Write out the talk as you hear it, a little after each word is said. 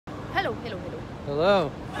Hello, hello, hello.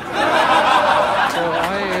 Hello. So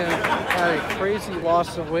I had a crazy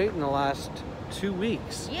loss of weight in the last 2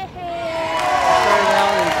 weeks. Yeah. Started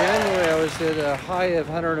out in January, I was at a high of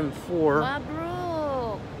 104.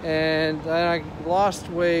 Mabruk. And then I lost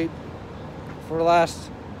weight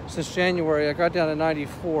since January. I got down to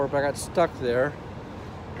 94, but I got stuck there.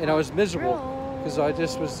 And I was miserable because I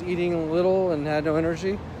just was eating little and had no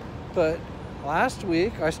energy. But last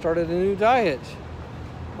week I started a new diet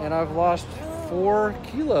and I've lost 4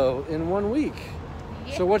 kilo in 1 week.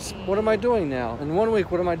 So what am I doing now? In 1 week,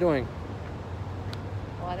 what am I doing?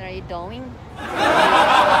 What are you doing?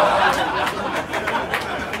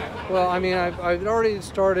 Well, I mean, I've already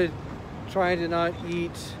started trying to not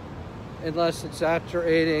eat unless it's after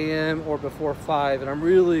 8 a.m. or before 5, and I'm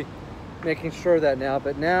really making sure of that now.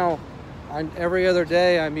 But now, every other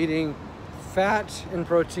day I'm eating fat and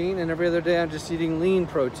protein, and every other day I'm just eating lean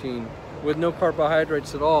protein with no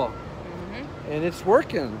carbohydrates at all. And it's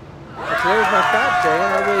working. Today was my fat day,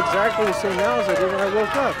 and I weigh exactly the same now as I did when I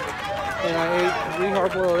woke up. And I ate 3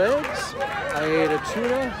 hard-boiled eggs, I ate a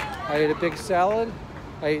tuna, I ate a big salad,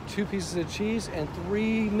 I ate 2 pieces of cheese, and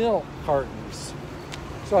 3 milk cartons.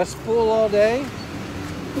 So I was full all day,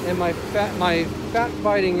 and my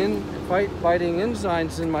fat-fighting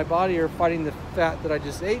enzymes in my body are fighting the fat that I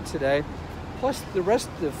just ate today, plus the rest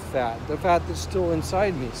of the fat that's still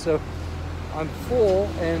inside me. So I'm full,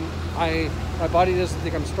 and my body doesn't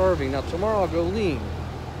think I'm starving. Now tomorrow I'll go lean.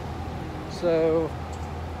 So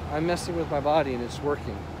I'm messing with my body, and it's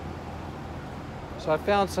working. So I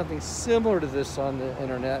found something similar to this on the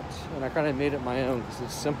internet, and I kind of made it my own because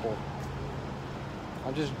it's simple.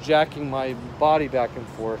 I'm just jacking my body back and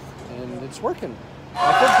forth, and it's working.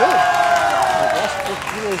 I feel good. I've lost 4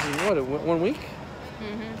 kilos in what, 1 week?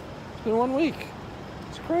 It's been 1 week.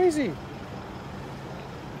 It's crazy.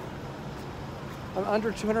 I'm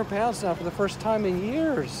under 200 pounds now for the first time in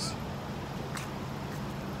years.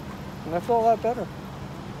 And I feel a lot better.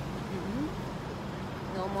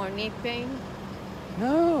 No more knee pain?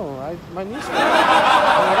 No, my knees hurt.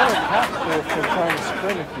 I got a calf pull from trying to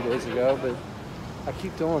sprint a few days ago, but I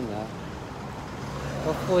keep doing that.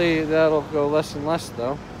 Hopefully that'll go less and less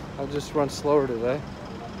though. I'll just run slower today.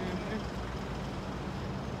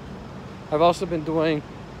 I've also been doing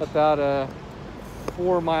about a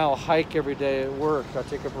 4-mile hike every day at work. I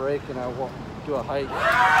take a break and I walk, do a hike.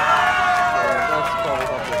 That's probably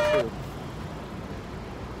helpful too.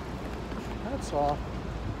 That's all.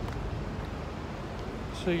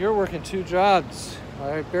 So you're working 2 jobs.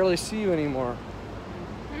 I barely see you anymore.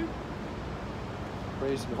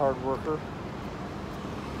 Crazy hard worker.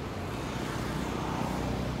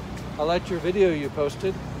 I liked your video you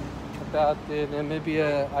posted about the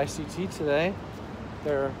Namibia ICT today.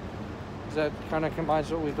 That kind of combines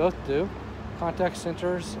what we both do. Contact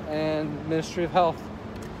centers and Ministry of Health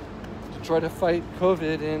to try to fight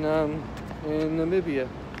COVID in Namibia.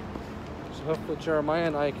 So hopefully Jeremiah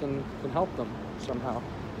and I can help them somehow.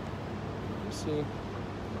 We'll see. We'll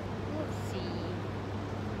see.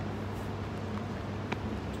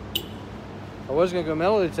 I was going to go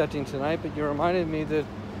metal detecting tonight, but you reminded me that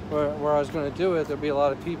where I was going to do it, there'd be a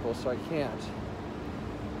lot of people, so I can't.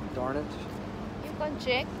 Darn it. You can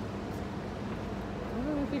check.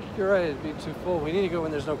 I think you're right, it'd be too full. We need to go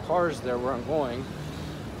when there's no cars there where I'm going.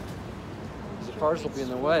 The cars will be in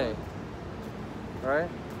the way. Right?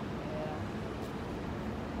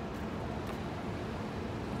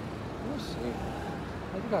 We'll see.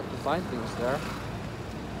 I think I can find things there.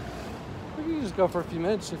 We can just go for a few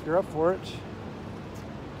minutes if you're up for it.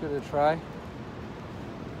 Give it a try.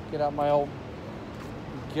 Get out my old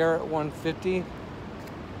Garrett 150.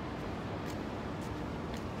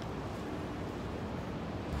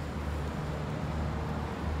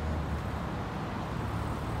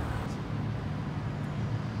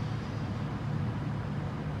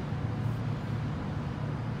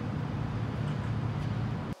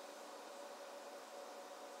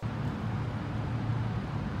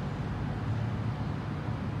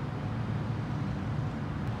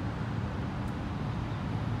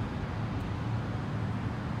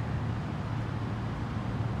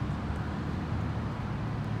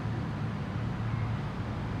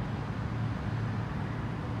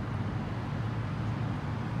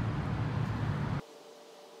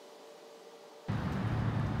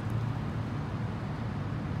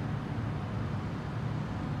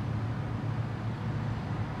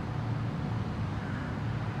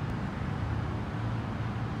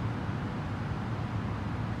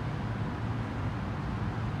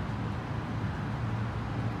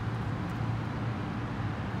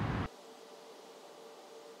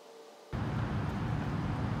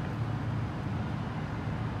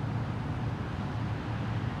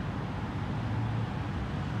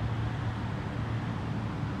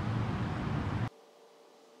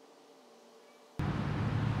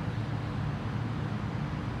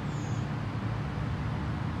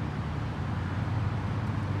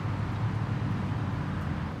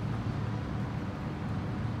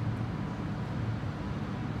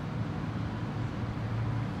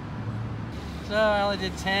 So I only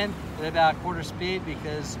did 10 at about quarter speed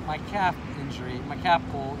because my calf injury, my calf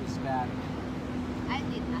pull is bad. I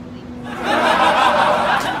did nothing.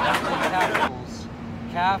 Calf pulls.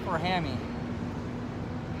 Calf or hammy.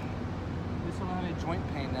 At least I don't have any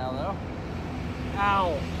joint pain now though.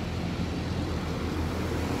 Ow!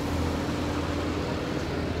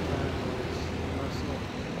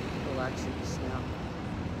 Relaxing just now.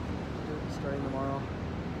 Starting tomorrow.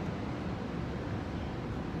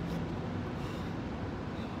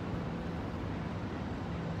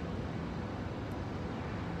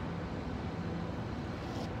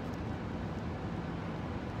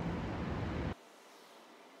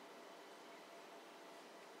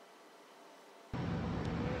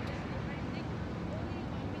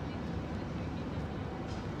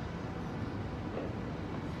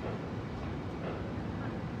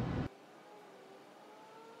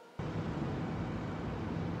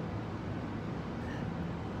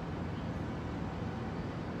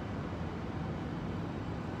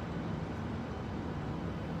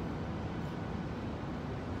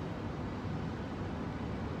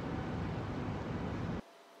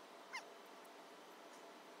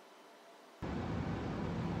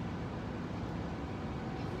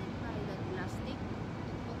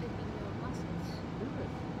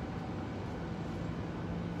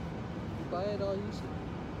 Buy it, I'll use it.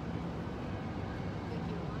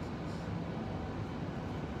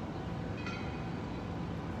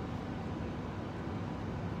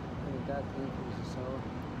 I think that thing is so.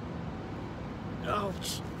 Ouch!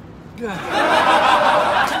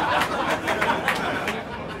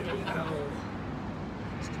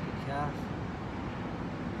 Stupid calf.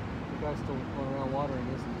 The guy's still going around watering,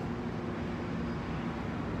 isn't he?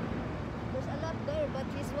 There's a lot there, but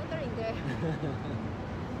he's watering there.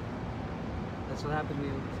 That's what happened to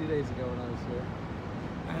me 2 days ago when I was here.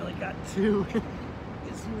 I only got 2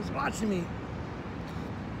 because he was watching me.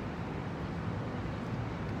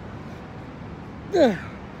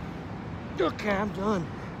 Okay, I'm done.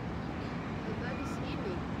 My body's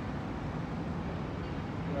heavy.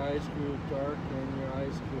 Your eyes grew dark and your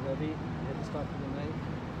eyes grew heavy. You had to stop for the night.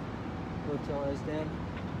 Hotel eyes down.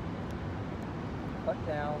 Butt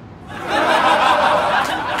down.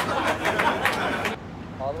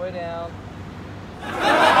 All the way down.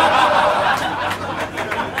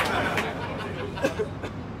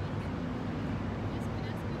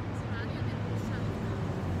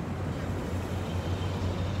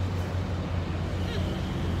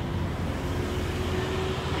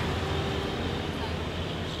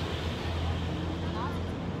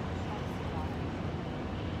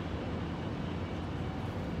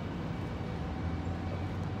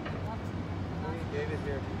 David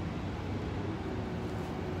here.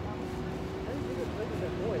 Look at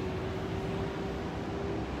that boy.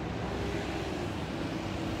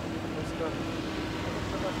 Let's go.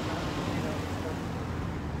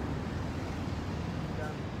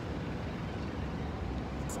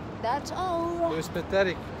 That's all. It was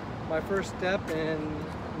pathetic. My first step and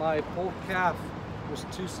my pulled calf was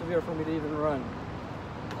too severe for me to even run.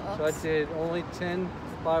 So I did only 10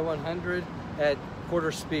 by 100 at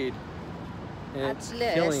quarter speed. And it's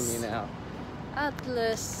killing me now. At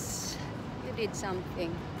least you did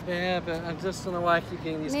something. Yeah, but I just don't know why I keep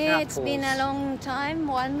getting these calf It's pulls. been a long time,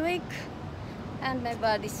 1 week, and my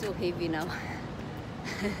body's so heavy now.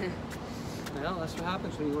 Well, that's what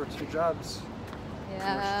happens when you work 2 jobs.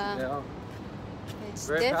 Yeah, You know, it's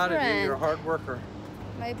very different. proud of you. You're a hard worker.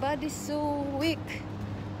 My body's so weak.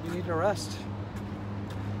 You need to rest.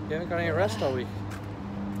 You haven't got any rest all week.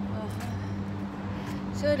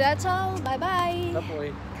 So that's all. Bye-bye.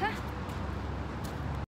 Definitely.